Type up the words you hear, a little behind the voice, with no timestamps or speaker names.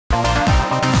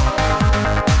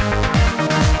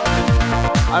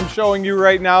I'm showing you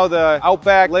right now the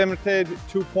Outback Limited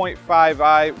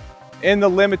 2.5i. In the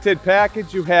Limited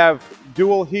package, you have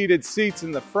dual heated seats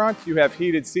in the front, you have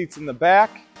heated seats in the back,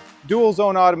 dual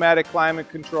zone automatic climate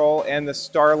control, and the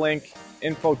Starlink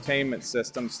infotainment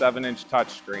system 7-inch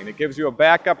touchscreen. It gives you a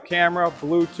backup camera,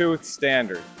 Bluetooth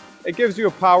standard. It gives you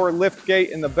a power lift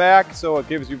gate in the back, so it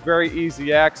gives you very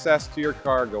easy access to your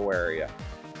cargo area.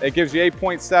 It gives you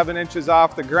 8.7 inches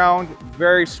off the ground,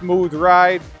 very smooth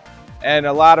ride, and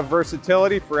a lot of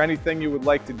versatility for anything you would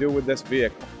like to do with this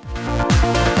vehicle.